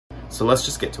So let's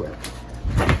just get to it.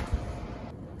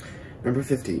 Number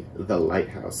 50, The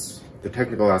Lighthouse. The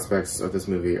technical aspects of this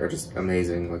movie are just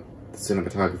amazing. Like, the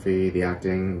cinematography, the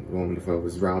acting, Willem Dafoe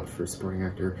was robbed for supporting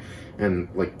actor, and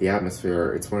like the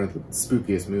atmosphere, it's one of the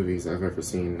spookiest movies I've ever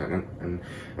seen, and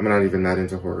I'm not even that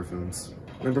into horror films.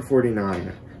 Number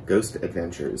 49, Ghost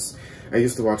Adventures. I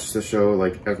used to watch the show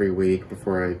like every week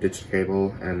before I ditched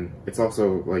cable, and it's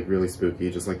also like really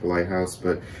spooky, just like The Lighthouse,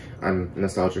 but I'm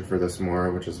nostalgic for this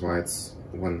more, which is why it's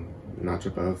one notch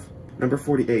above. Number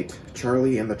 48,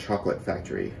 Charlie and the Chocolate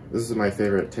Factory. This is my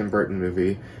favorite Tim Burton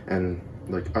movie, and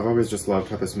like, I've always just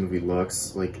loved how this movie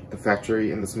looks. Like, the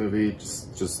factory in this movie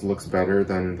just looks better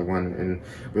than the one in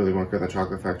Willy Wonka and the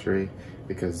Chocolate Factory,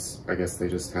 because I guess they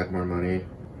just had more money.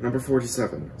 Number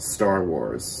 47, Star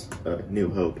Wars,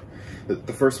 New Hope.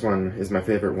 The first one is my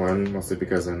favorite one, mostly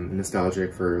because I'm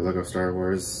nostalgic for Lego Star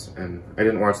Wars, and I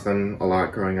didn't watch them a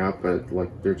lot growing up, but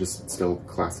like, they're just still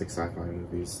classic sci-fi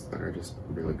movies that are just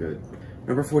really good.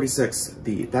 Number 46,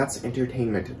 the That's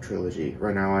Entertainment trilogy.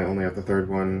 Right now I only have the third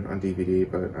one on DVD,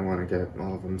 but I want to get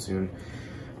all of them soon.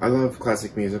 I love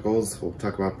classic musicals, we'll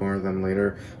talk about more of them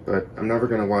later, but I'm never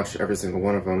going to watch every single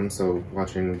one of them, so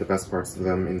watching the best parts of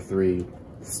them in 3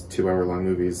 2-hour-long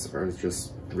movies are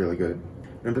just really good.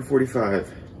 Number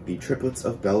 45, The Triplets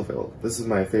of Belleville. This is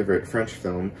my favorite French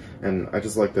film, and I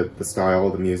just like the style,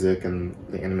 the music, and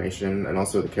the animation, and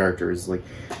also the characters. Like,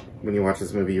 when you watch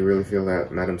this movie, you really feel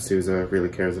that Madame Souza really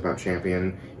cares about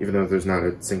Champion, even though there's not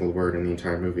a single word in the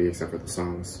entire movie except for the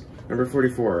songs. Number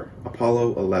 44,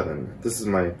 Apollo 11. This is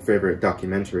my favorite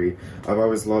documentary. I've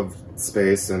always loved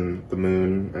space and the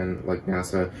moon and like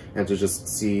NASA, and to just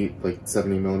see like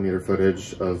 70mm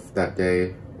footage of that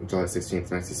day, July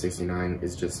 16th, 1969,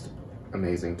 is just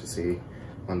amazing to see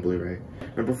on Blu-ray.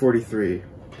 Number 43,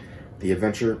 The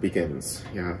Adventure Begins.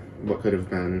 Yeah, what could have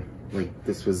been. Like,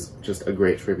 this was just a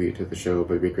great tribute to the show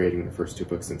by recreating the first 2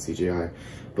 books in CGI.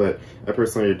 But I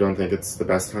personally don't think it's the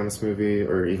best Thomas movie,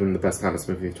 or even the best Thomas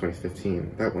movie of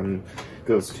 2015. That one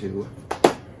goes to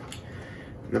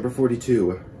number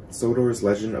 42, Sodor's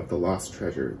Legend of the Lost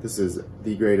Treasure. This is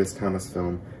the greatest Thomas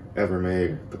film ever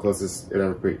made, the closest it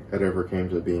ever came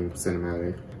to being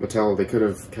cinematic. Mattel, they could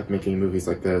have kept making movies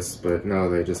like this, but no,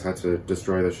 they just had to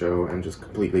destroy the show and just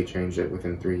completely change it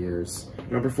within 3 years.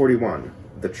 Number 41,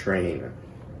 The Train.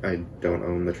 I don't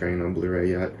own The Train on Blu-ray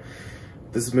yet.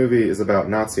 This movie is about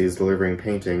Nazis delivering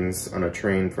paintings on a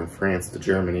train from France to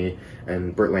Germany,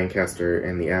 and Burt Lancaster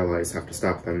and the Allies have to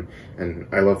stop them. And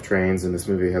I love trains, and this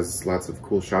movie has lots of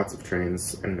cool shots of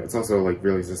trains, and it's also like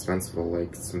really suspenseful.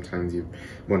 Like, sometimes you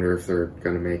wonder if they're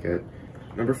gonna make it.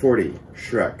 Number 40,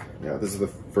 Shrek. Yeah, this is the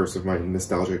first of my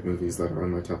nostalgic movies that are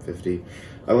on my top 50.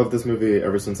 I love this movie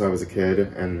ever since I was a kid,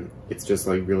 and it's just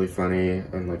like really funny,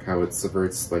 and like how it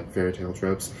subverts like fairy tale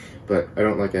tropes, but I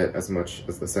don't like it as much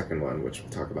as the second one, which we'll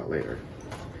talk about later.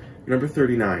 Number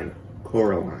 39,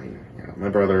 Coraline. Yeah, my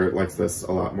brother likes this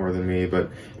a lot more than me, but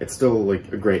it's still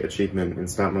like a great achievement in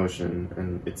stop motion,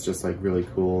 and it's just like really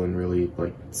cool and really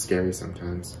like scary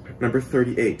sometimes. Number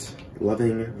 38,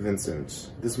 Loving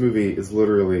Vincent. This movie is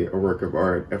literally a work of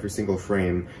art. Every single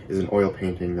frame is an oil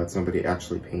painting that somebody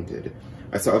actually painted.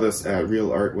 I saw this at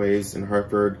Real Artways in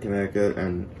Hartford, Connecticut,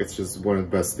 and it's just one of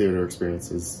the best theater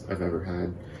experiences I've ever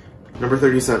had. Number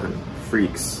 37,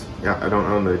 Freaks. Yeah, I don't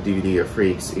own the DVD of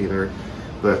Freaks either,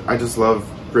 but I just love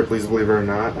Ripley's Believe It or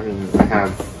Not. I mean, I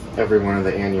have every one of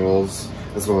the annuals,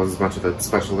 as well as a bunch of the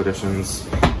special editions,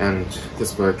 and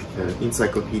this book, the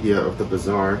Encyclopedia of the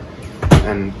Bizarre.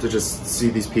 And to just see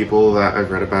these people that I've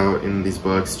read about in these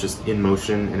books just in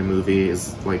motion in a movie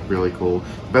is like really cool.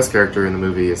 The best character in the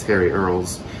movie is Harry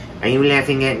Earls. Are you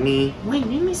laughing at me? My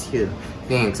name is you.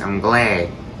 Thanks, I'm glad.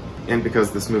 And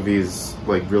because this movie is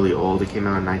like really old, it came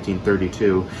out in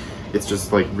 1932, it's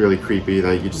just like really creepy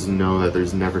that you just know that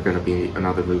there's never going to be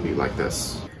another movie like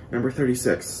this. Number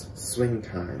 36, Swing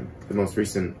Time, the most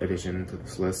recent addition to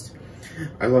this list.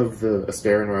 I love the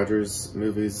Astaire and Rogers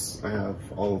movies. I have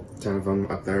all 10 of them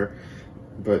up there,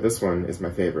 but this one is my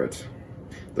favorite.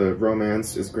 The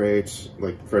romance is great,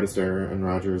 like Fred Astaire and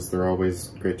Rogers, they're always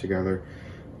great together.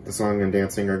 The song and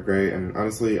dancing are great, and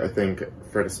honestly, I think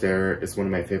Fred Astaire is one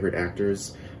of my favorite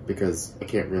actors because I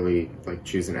can't really like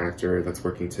choose an actor that's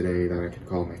working today that I could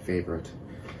call my favorite.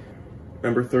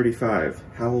 Number 35,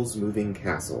 Howl's Moving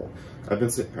Castle. I've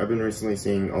been recently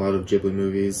seeing a lot of Ghibli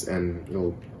movies, and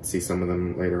you'll see some of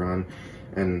them later on.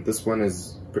 And this one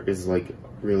is like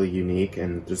really unique,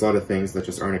 and there's a lot of things that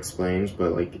just aren't explained,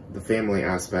 but like the family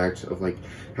aspect of like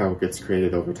how it gets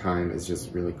created over time is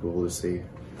just really cool to see.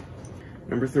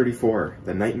 Number 34,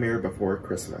 The Nightmare Before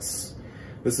Christmas.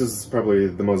 This is probably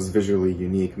the most visually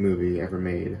unique movie ever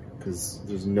made. because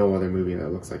there's no other movie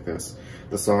that looks like this.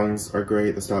 The songs are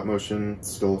great, the stop motion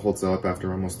still holds up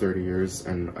after almost 30 years,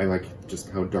 and I like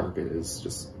just how dark it is,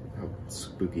 just how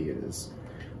spooky it is.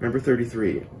 Number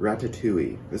 33,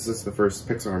 Ratatouille. This is the first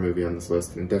Pixar movie on this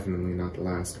list, and definitely not the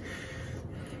last.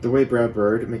 The way Brad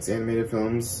Bird makes animated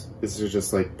films is to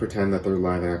just like pretend that they're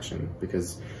live action,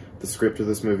 because the script of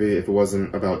this movie, if it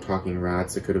wasn't about talking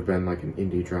rats, it could have been like an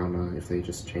indie drama if they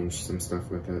just changed some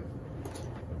stuff with it.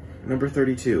 Number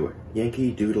 32,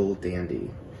 Yankee Doodle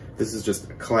Dandy. This is just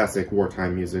a classic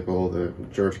wartime musical. The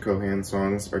George Cohan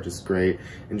songs are just great,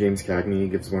 and James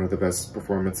Cagney gives one of the best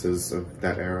performances of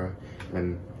that era.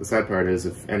 And the sad part is,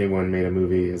 if anyone made a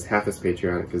movie as half as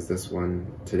patriotic as this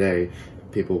one today,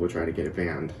 people would try to get it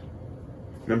banned.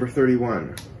 Number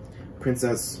 31,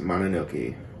 Princess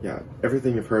Mononoke. Yeah,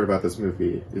 everything you've heard about this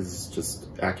movie is just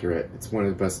accurate. It's one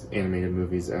of the best animated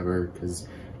movies ever, because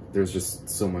there's just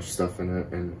so much stuff in it,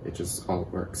 and it just all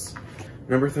works.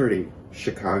 Number 30,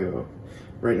 Chicago.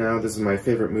 Right now, this is my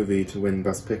favorite movie to win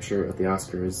Best Picture at the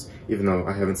Oscars, even though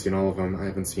I haven't seen all of them. I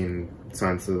haven't seen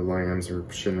Silence of the Lambs, or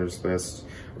Schindler's List,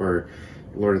 or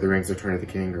Lord of the Rings, Return of the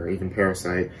King, or even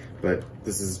Parasite, but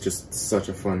this is just such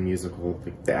a fun musical.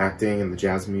 Like, the acting and the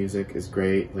jazz music is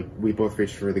great. Like, We Both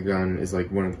Reached for the Gun is like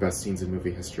one of the best scenes in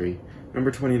movie history.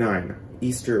 Number 29,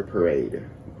 Easter Parade.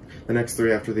 The next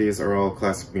three after these are all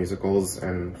classic musicals,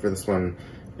 and for this one,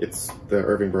 it's the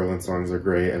Irving Berlin songs are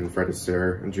great, and Fred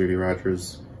Astaire and Judy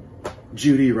Rogers.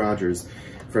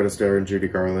 Fred Astaire and Judy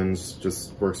Garland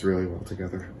just works really well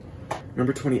together.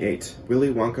 Number 28,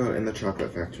 Willy Wonka and the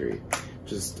Chocolate Factory.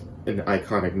 Just an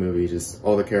iconic movie. Just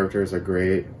all the characters are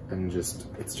great, and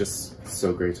it's just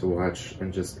so great to watch,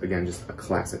 and just again, just a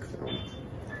classic film.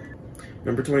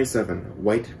 Number 27,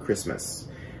 White Christmas.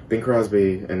 Bing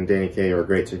Crosby and Danny Kaye are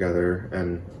great together,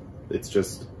 and it's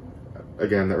just,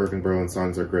 again, the Irving Berlin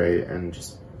songs are great, and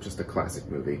just a classic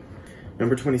movie.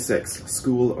 Number 26,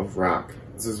 School of Rock.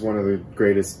 This is one of the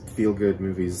greatest feel-good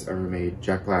movies ever made.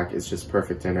 Jack Black is just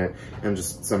perfect in it, and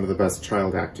just some of the best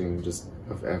child acting just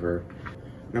of ever.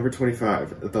 Number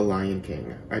 25, The Lion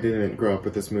King. I didn't grow up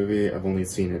with this movie, I've only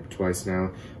seen it twice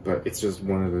now, but it's just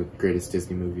one of the greatest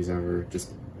Disney movies ever.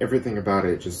 Just everything about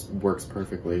it just works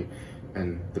perfectly,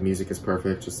 and the music is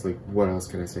perfect. Just like, what else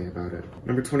can I say about it?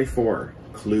 Number 24,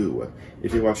 Clue.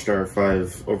 If you watched our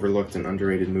 5 overlooked and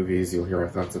underrated movies, you'll hear our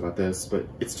thoughts about this, but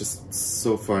it's just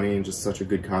so funny and just such a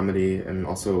good comedy, and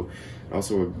also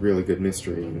a really good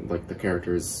mystery, and like the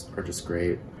characters are just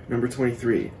great. Number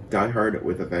 23, Die Hard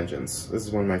with a Vengeance. This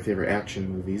is one of my favorite action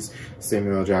movies.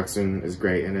 Samuel L. Jackson is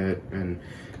great in it, and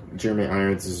Jeremy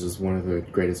Irons is just one of the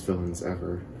greatest villains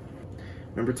ever.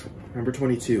 Number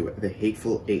 22, The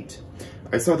Hateful Eight.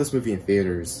 I saw this movie in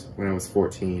theaters when I was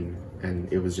 14,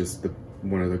 and it was just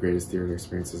one of the greatest theater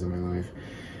experiences of my life.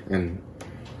 And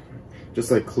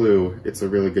just like Clue, it's a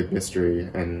really good mystery,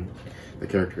 and the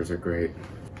characters are great.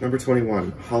 Number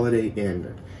 21, Holiday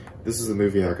Inn. This is the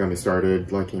movie that got me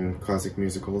started liking classic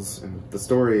musicals, and the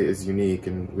story is unique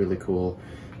and really cool.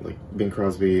 Like, Bing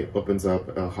Crosby opens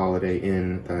up a Holiday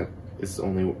Inn that is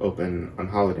only open on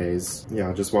holidays.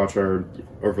 Yeah, just watch our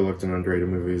overlooked and underrated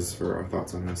movies for our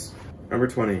thoughts on this. Number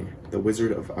 20, The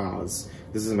Wizard of Oz.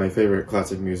 This is my favorite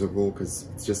classic musical because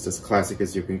it's just as classic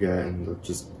as you can get, and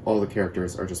just all the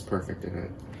characters are just perfect in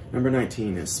it. Number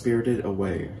 19 is Spirited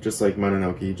Away. Just like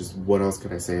Mononoke, just what else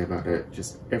could I say about it?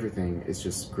 Just everything is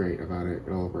just great about it.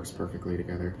 It all works perfectly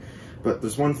together. But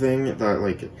there's one thing that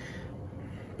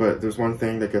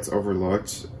gets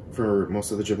overlooked for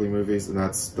most of the Ghibli movies, and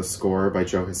that's the score by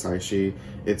Joe Hisaishi.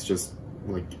 It's just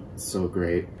like so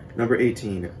great. Number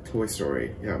 18, Toy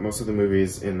Story. Yeah, most of the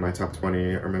movies in my top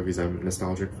 20 are movies I'm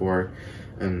nostalgic for,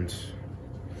 and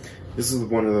this is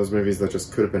one of those movies that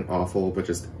just could have been awful, but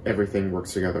just everything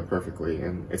works together perfectly,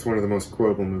 and it's one of the most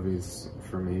quotable movies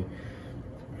for me.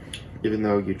 Even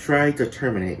though you tried to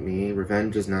terminate me,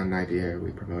 revenge is not an idea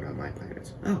we promote on my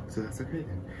planet. Oh, so that's okay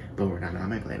then. But we're not on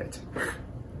my planet. Where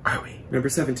are we? Number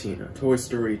 17, Toy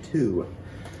Story 2.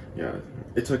 Yeah,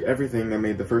 it took everything that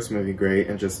made the first movie great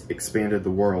and just expanded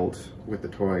the world with the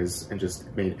toys and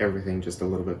just made everything just a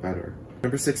little bit better.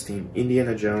 Number 16,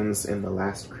 Indiana Jones and the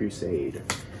Last Crusade.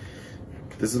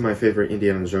 This is my favorite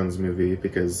Indiana Jones movie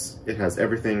because it has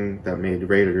everything that made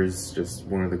Raiders just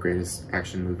one of the greatest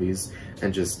action movies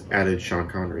and just added Sean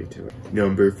Connery to it.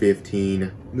 Number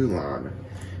 15, Mulan.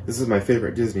 This is my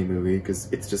favorite Disney movie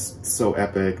because it's just so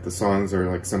epic. The songs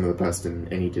are like some of the best in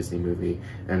any Disney movie,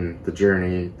 and the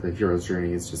journey, the hero's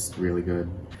journey, is just really good.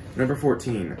 Number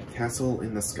 14, Castle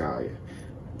in the Sky.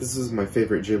 This is my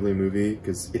favorite Ghibli movie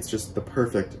because it's just the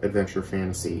perfect adventure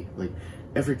fantasy. Like,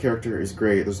 every character is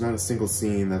great. There's not a single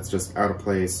scene that's just out of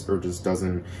place or just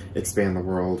doesn't expand the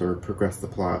world or progress the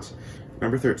plot.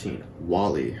 Number 13,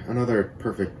 WALL-E, another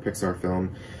perfect Pixar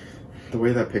film. The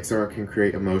way that Pixar can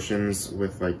create emotions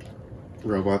with like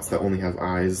robots that only have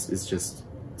eyes is just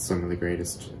some of the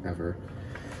greatest ever.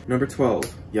 Number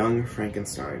 12, Young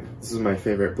Frankenstein. This is my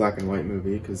favorite black and white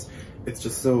movie because it's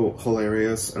just so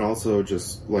hilarious and also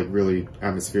just like really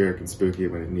atmospheric and spooky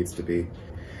when it needs to be.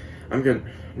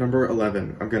 Number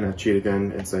 11, I'm gonna cheat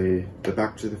again and say the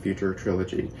Back to the Future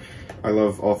trilogy. I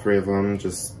love all three of them,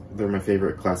 they're my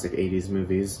favorite classic 80s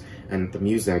movies, and the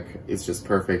music is just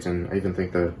perfect, and I even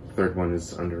think the third one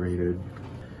is underrated.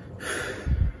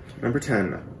 Number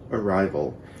 10,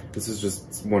 Arrival. This is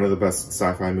just one of the best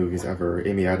sci-fi movies ever.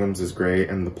 Amy Adams is great,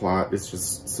 and the plot is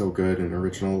just so good and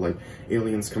original. Like,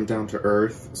 aliens come down to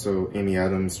Earth, so Amy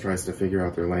Adams tries to figure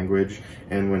out their language,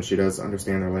 and when she does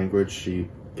understand their language, she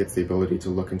gets the ability to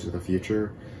look into the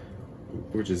future,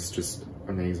 which is just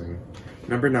amazing.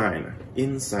 Number 9,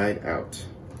 Inside Out.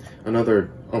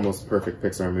 Another almost perfect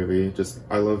Pixar movie.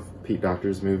 I love Pete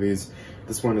Docter's movies.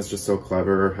 This one is just so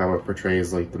clever how it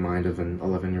portrays like the mind of an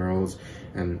 11-year-old,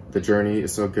 and the journey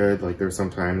is so good. Like there's some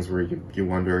times where you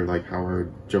wonder like how are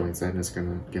Joe and Sadness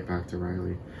gonna get back to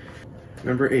Riley.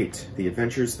 Number 8, The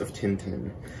Adventures of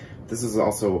Tintin. This is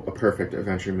also a perfect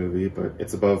adventure movie, but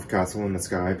it's above Castle in the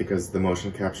Sky because the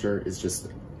motion capture is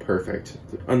just perfect.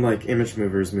 Unlike Image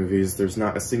Movers movies, there's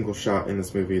not a single shot in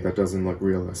this movie that doesn't look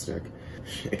realistic.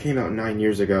 It came out 9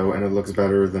 years ago, and it looks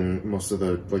better than most of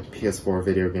the like PS4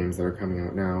 video games that are coming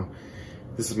out now.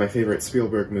 This is my favorite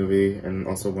Spielberg movie, and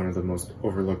also one of the most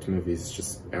overlooked movies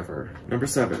just ever. Number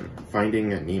 7, Finding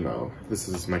Nemo. This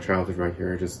is my childhood right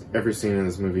here. Just every scene in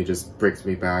this movie just brings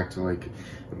me back to like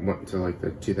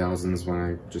the 2000s when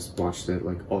I just watched it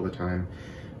like all the time.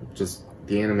 Just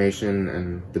the animation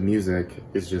and the music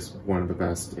is just one of the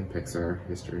best in Pixar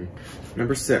history.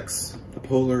 Number 6, The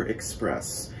Polar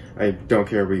Express. I don't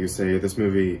care what you say, this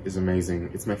movie is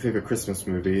amazing. It's my favorite Christmas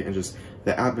movie, and just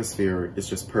the atmosphere is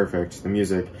just perfect. The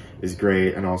music is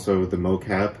great, and also the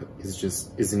mocap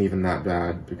isn't even that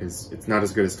bad because it's not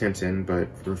as good as Tintin, but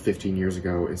for 15 years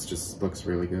ago, it just looks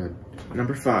really good.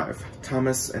 Number 5,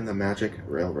 Thomas and the Magic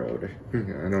Railroad. I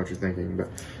know what you're thinking, but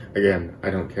again,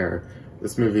 I don't care.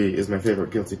 This movie is my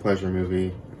favorite guilty pleasure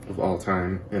movie of all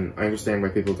time, and I understand why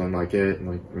people don't like it, and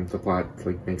like the plot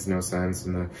like makes no sense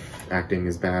and the acting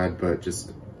is bad, but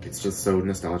it's just so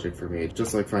nostalgic for me.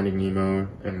 Just like Finding Nemo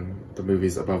and the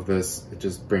movies above this, it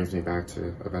just brings me back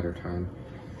to a better time.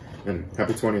 And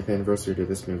happy 20th anniversary to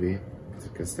this movie,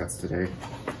 because that's today.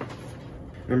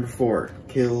 Number 4,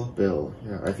 Kill Bill.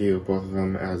 Yeah, I view both of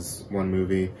them as one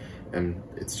movie, and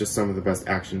it's just some of the best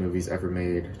action movies ever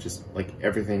made. Just like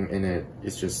everything in it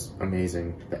is just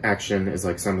amazing. The action is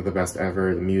like some of the best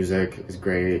ever, the music is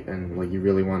great, and like you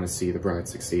really want to see the bride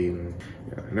succeed. And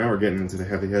yeah, now we're getting into the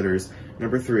heavy hitters.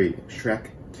 Number 3, Shrek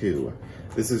 2.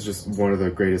 This is just one of the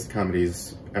greatest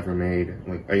comedies ever made.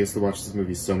 Like I used to watch this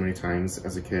movie so many times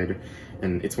as a kid,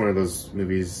 and it's one of those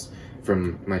movies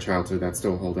from my childhood that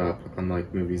still hold up,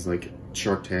 unlike movies like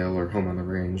Shark Tale or Home on the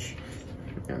Range.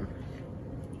 Yeah.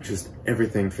 Just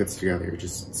everything fits together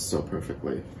just so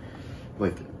perfectly.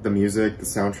 Like the music, the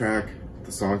soundtrack,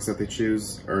 the songs that they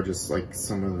choose are just like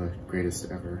some of the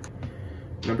greatest ever.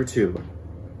 Number 2,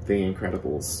 The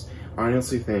Incredibles. I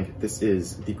honestly think this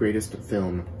is the greatest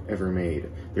film ever made.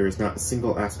 There is not a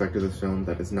single aspect of this film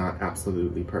that is not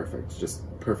absolutely perfect. Just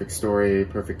perfect story,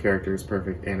 perfect characters,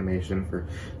 perfect animation for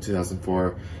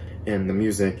 2004, and the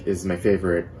music is my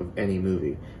favorite of any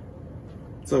movie.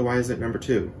 So why is it number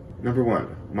 2? Number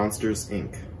 1, Monsters,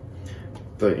 Inc.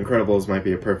 The Incredibles might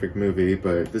be a perfect movie,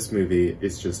 but this movie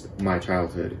is just my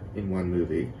childhood in one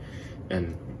movie.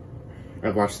 And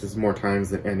I've watched this more times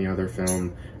than any other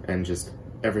film, and just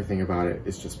everything about it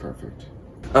is just perfect.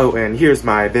 Oh, and here's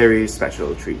my very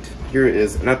special treat. Here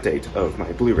is an update of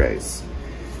my Blu-rays.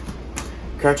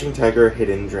 Crouching Tiger,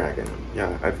 Hidden Dragon.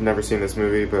 Yeah, I've never seen this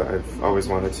movie, but I've always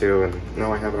wanted to, and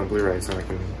now I have it on Blu-ray so I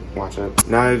can watch it.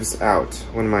 Knives Out,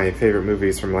 one of my favorite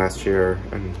movies from last year,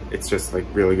 and it's just like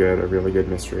really good, a really good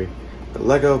mystery. The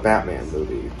Lego Batman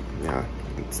movie. Yeah,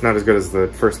 it's not as good as the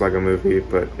first Lego movie,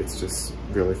 but it's just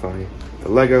really funny. The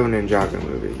Lego Ninjago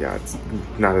movie. Yeah, it's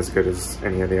not as good as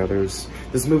any of the others.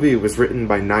 This movie was written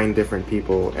by 9 different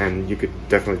people, and you could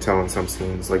definitely tell in some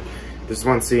scenes. Like, there's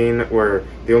one scene where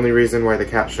the only reason why the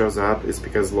cat shows up is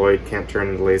because Lloyd can't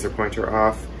turn the laser pointer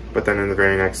off, but then in the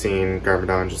very next scene,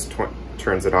 Gargadon just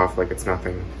turns it off like it's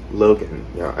nothing. Logan.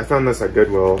 Yeah, I found this at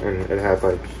Goodwill, and it had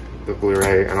like the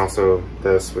Blu-ray and also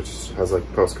this, which has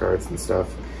like postcards and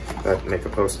stuff that make a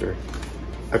poster.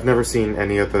 I've never seen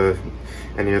any of the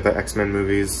X-Men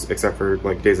movies except for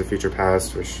like Days of Future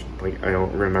Past, which like I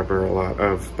don't remember a lot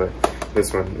of, but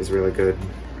this one is really good.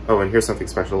 Oh, and here's something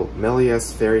special: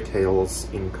 Méliès Fairy Tales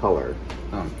in color.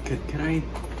 Can I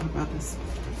talk about this?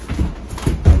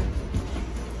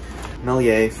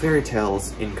 Méliès Fairy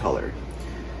Tales in color.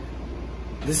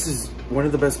 This is one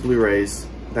of the best Blu-rays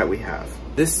that we have.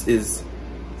 This is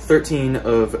 13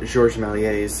 of Georges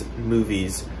Méliès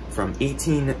movies from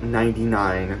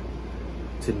 1899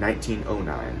 to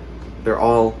 1909. They're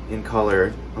all in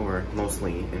color, or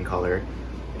mostly in color,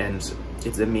 and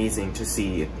it's amazing to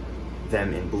see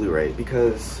them in Blu-ray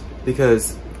because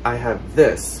I have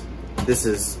this. This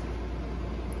is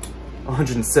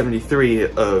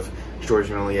 173 of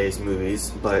Georges Méliès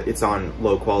movies, but it's on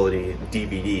low quality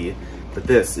DVD. But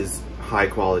this is high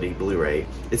quality Blu-ray.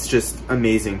 It's just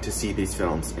amazing to see these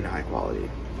films in high quality.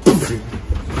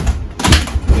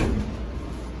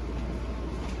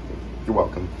 You're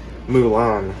welcome.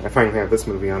 Mulan. I finally have this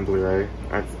movie on Blu-ray.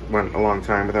 I went a long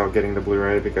time without getting the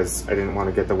Blu-ray because I didn't want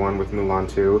to get the one with Mulan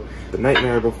 2. The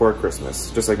Nightmare Before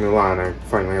Christmas. Just like Mulan, I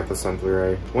finally have this on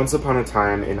Blu-ray. Once Upon a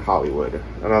Time in Hollywood.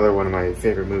 Another one of my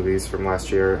favorite movies from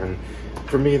last year, and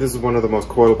for me, this is one of the most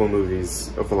quotable movies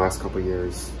of the last couple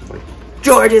years. Like,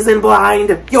 George isn't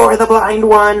blind! You're the blind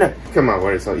one! Come on,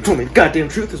 what did I tell you? You told me the goddamn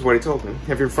truth is what he told me.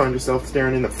 Have you ever found yourself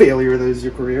staring in the failure that is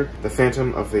your career? The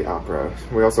Phantom of the Opera.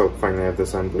 We also finally have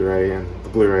this on Blu-ray, and the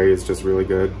Blu-ray is just really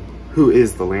good. Who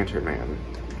is the Lantern Man?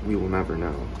 We will never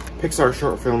know. Pixar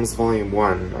Short Films Volume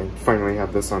 1. I finally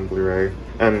have this on Blu-ray.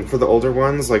 And for the older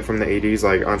ones, like from the 80s,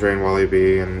 like Andre and Wally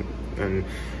B and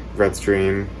Red's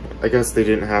Dream, I guess they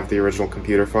didn't have the original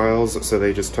computer files, so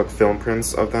they just took film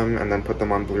prints of them and then put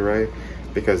them on Blu-ray,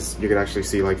 because you could actually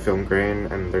see like film grain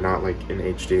and they're not like in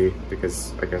HD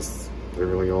because I guess they're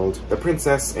really old. The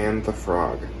Princess and the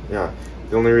Frog. Yeah,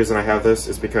 the only reason I have this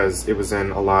is because it was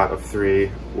in a lot of 3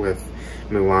 with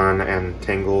Mulan and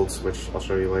Tangled, which I'll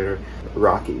show you later.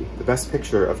 Rocky, the best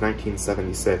picture of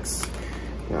 1976.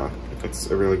 Yeah, it's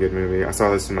a really good movie. I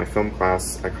saw this in my film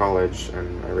class at college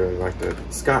and I really liked it.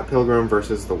 Scott Pilgrim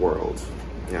vs. the World.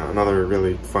 Yeah, another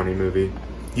really funny movie.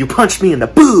 You punched me in the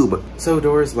boob!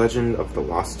 Sodor's Legend of the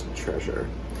Lost Treasure.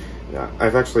 Yeah,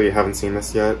 I've actually haven't seen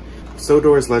this yet.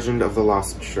 Sodor's Legend of the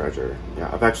Lost Treasure. Yeah,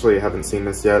 I've actually haven't seen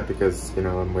this yet because, you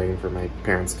know, I'm waiting for my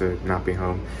parents to not be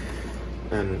home.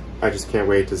 And I just can't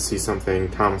wait to see something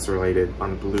Thomas related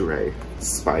on Blu-ray.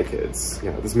 Spy Kids.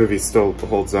 Yeah, this movie still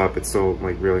holds up. It's still,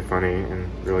 like, really funny and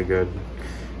really good.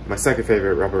 My second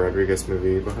favorite Robert Rodriguez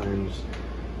movie behind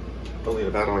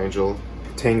Alita Battle Angel.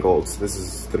 Tangled. This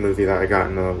is the movie that I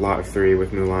got in a lot of 3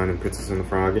 with Mulan and Princess and the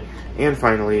Frog. And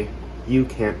finally, You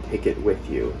Can't Take It With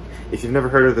You. If you've never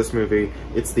heard of this movie,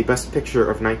 it's the best picture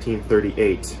of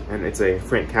 1938, and it's a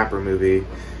Frank Capra movie,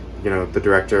 you know, the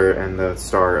director and the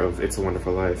star of It's a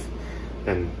Wonderful Life.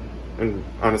 And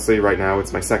honestly, right now,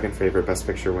 it's my second favorite Best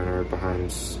Picture winner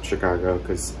behind Chicago,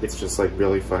 because it's just, like,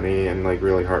 really funny and, like,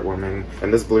 really heartwarming.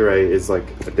 And this Blu-ray is, like,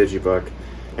 a digibook.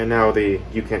 And now the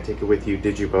You Can't Take It With You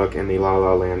digibook and the La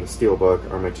La Land Steelbook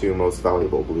are my 2 most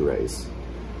valuable Blu-rays.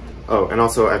 Oh, and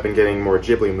also I've been getting more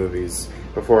Ghibli movies.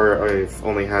 Before, I've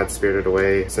only had Spirited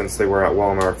Away. Since they were at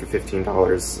Walmart for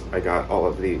 $15, I got all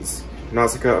of these.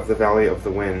 Nausicaa of the Valley of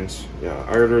the Wind. Yeah,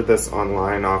 I ordered this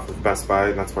online off of Best Buy,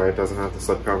 and that's why it doesn't have the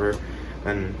slipcover.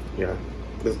 And yeah,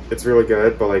 it's really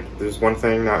good, but like, there's one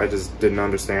thing that I just didn't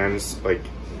understand. Like,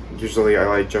 usually I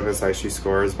like Joe Hisaishi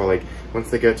scores, but like, once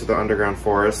they get to the underground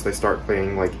forest, they start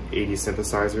playing like 80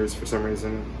 synthesizers for some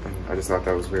reason, and I just thought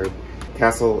that was weird.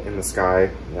 Castle in the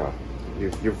Sky. Yeah,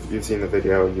 you've seen the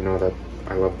video, you know that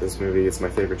I love this movie. It's my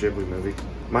favorite Ghibli movie.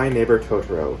 My Neighbor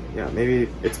Totoro. Yeah, maybe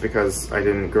it's because I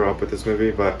didn't grow up with this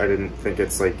movie, but I didn't think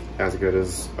it's like as good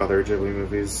as other Ghibli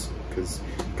movies, because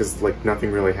like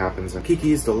nothing really happens. And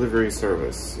Kiki's Delivery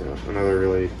Service, you know, another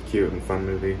really cute and fun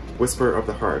movie. Whisper of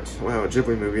the Heart. Wow, a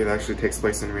Ghibli movie that actually takes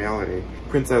place in reality.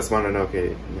 Princess Mononoke.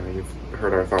 You know, you've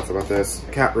heard our thoughts about this.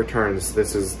 Cat Returns.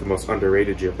 This is the most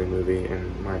underrated Ghibli movie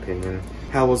in my opinion.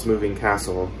 Howl's Moving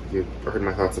Castle. You've heard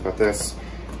my thoughts about this.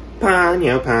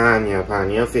 Ponyo, Ponyo,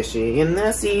 Ponyo, fishy in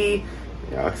the sea.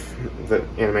 Yeah, the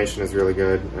animation is really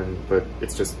good, but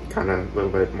it's just kind of a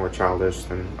little bit more childish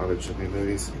than other Ghibli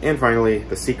movies. And finally,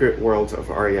 The Secret World of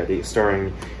Arrietty,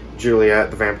 starring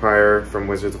Juliet the Vampire from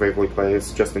Wizards of Waverly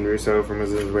Place, Justin Russo from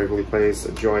Wizards of Waverly Place,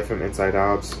 Joy from Inside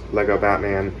Out, Lego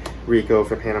Batman, Rico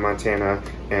from Hannah Montana,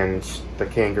 and the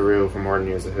Kangaroo from More Than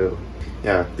Years of Who.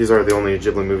 Yeah, these are the only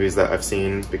Ghibli movies that I've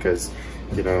seen because,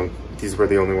 you know, these were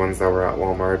the only ones that were at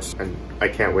Walmart, and I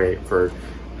can't wait for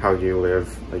How You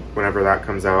Live. Like, whenever that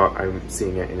comes out, I'm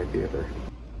seeing it in a theater.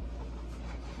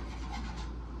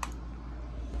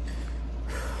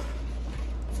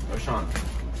 Sean,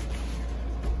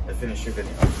 I finished your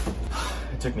video.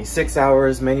 It took me 6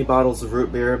 hours, many bottles of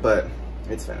root beer, but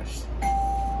it's finished.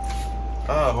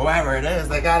 Oh, whoever it is,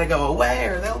 they gotta go away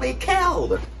or they'll be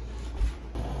killed!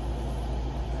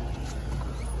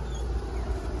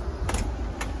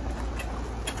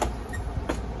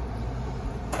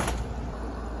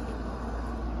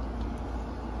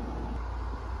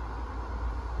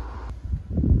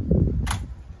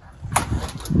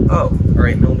 Oh, our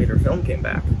 8mm film came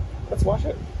back. Let's watch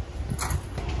it.